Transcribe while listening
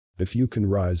If you can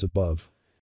rise above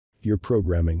your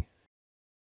programming,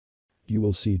 you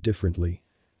will see differently,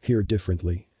 hear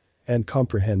differently, and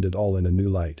comprehend it all in a new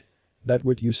light. That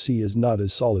what you see is not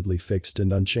as solidly fixed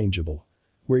and unchangeable.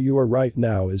 Where you are right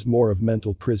now is more of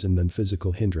mental prison than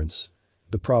physical hindrance.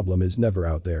 The problem is never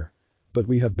out there. But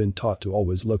we have been taught to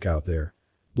always look out there,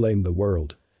 blame the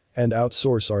world, and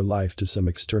outsource our life to some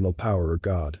external power or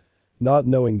God. Not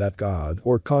knowing that God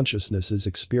or consciousness is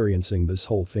experiencing this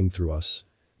whole thing through us.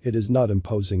 It is not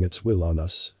imposing its will on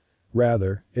us.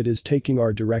 Rather, it is taking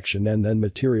our direction and then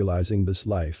materializing this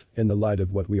life in the light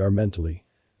of what we are mentally.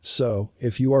 So,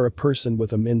 if you are a person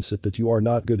with a mindset that you are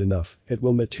not good enough, it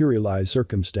will materialize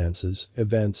circumstances,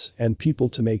 events, and people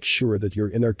to make sure that your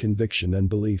inner conviction and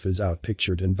belief is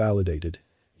outpictured and validated.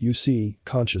 You see,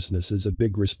 consciousness is a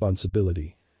big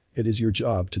responsibility. It is your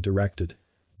job to direct it.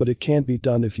 But it can't be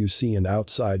done if you see an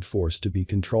outside force to be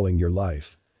controlling your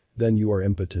life. Then you are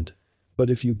impotent. But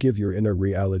if you give your inner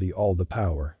reality all the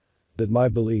power, that my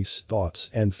beliefs, thoughts,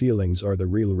 and feelings are the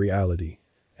real reality,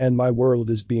 and my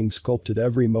world is being sculpted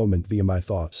every moment via my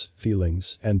thoughts,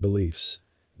 feelings, and beliefs,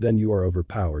 then you are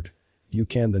overpowered. You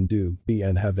can then do, be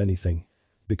and have anything.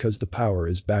 Because the power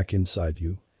is back inside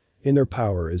you. Inner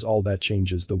power is all that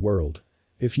changes the world.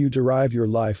 If you derive your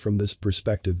life from this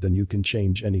perspective, then you can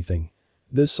change anything.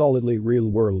 This solidly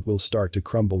real world will start to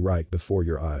crumble right before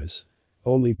your eyes.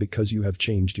 Only because you have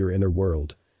changed your inner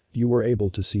world. You were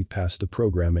able to see past the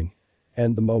programming.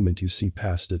 And the moment you see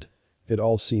past it, it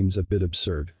all seems a bit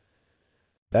absurd.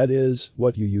 That is,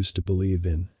 what you used to believe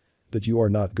in. That you are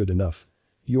not good enough.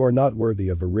 You are not worthy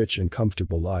of a rich and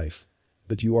comfortable life.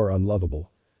 That you are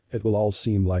unlovable. It will all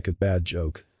seem like a bad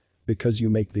joke. Because you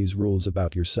make these rules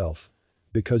about yourself.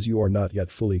 Because you are not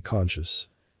yet fully conscious.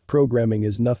 Programming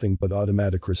is nothing but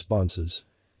automatic responses.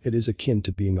 It is akin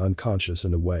to being unconscious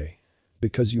in a way.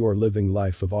 Because you are living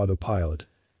life of autopilot.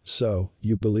 So,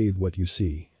 you believe what you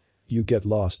see. You get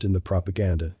lost in the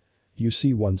propaganda. You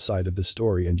see one side of the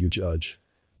story and you judge.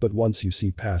 But once you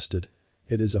see past it,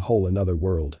 it is a whole another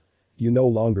world. You no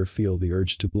longer feel the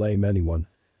urge to blame anyone.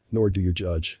 Nor do you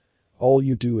judge. All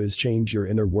you do is change your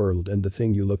inner world and the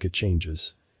thing you look at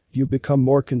changes. You become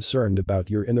more concerned about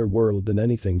your inner world than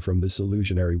anything from this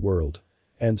illusionary world.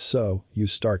 And so, you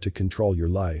start to control your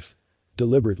life.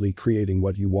 Deliberately creating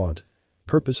what you want.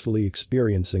 Purposefully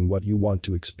experiencing what you want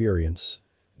to experience.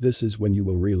 This is when you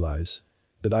will realize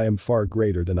that I am far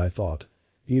greater than I thought.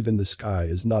 Even the sky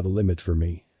is not a limit for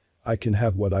me. I can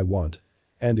have what I want.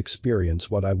 And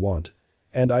experience what I want.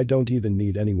 And I don't even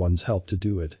need anyone's help to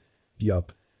do it.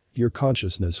 Yup. Your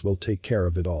consciousness will take care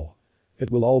of it all. It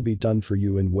will all be done for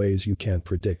you in ways you can't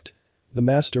predict. The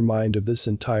mastermind of this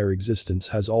entire existence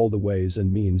has all the ways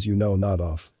and means you know not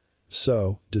of.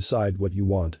 So, decide what you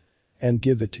want. And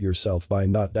give it to yourself by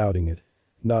not doubting it.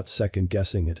 Not second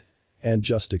guessing it. And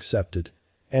just accept it.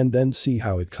 And then see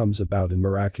how it comes about in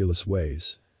miraculous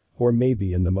ways. Or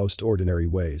maybe in the most ordinary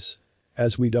ways.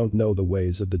 As we don't know the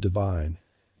ways of the divine.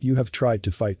 You have tried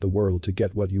to fight the world to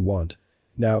get what you want.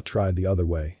 Now try the other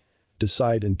way.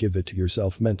 Decide and give it to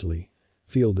yourself mentally.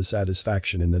 Feel the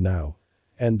satisfaction in the now.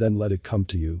 And then let it come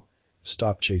to you.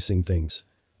 Stop chasing things.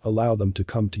 Allow them to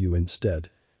come to you instead.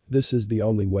 This is the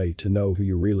only way to know who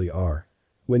you really are.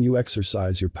 When you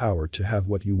exercise your power to have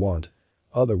what you want.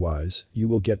 Otherwise, you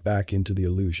will get back into the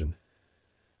illusion.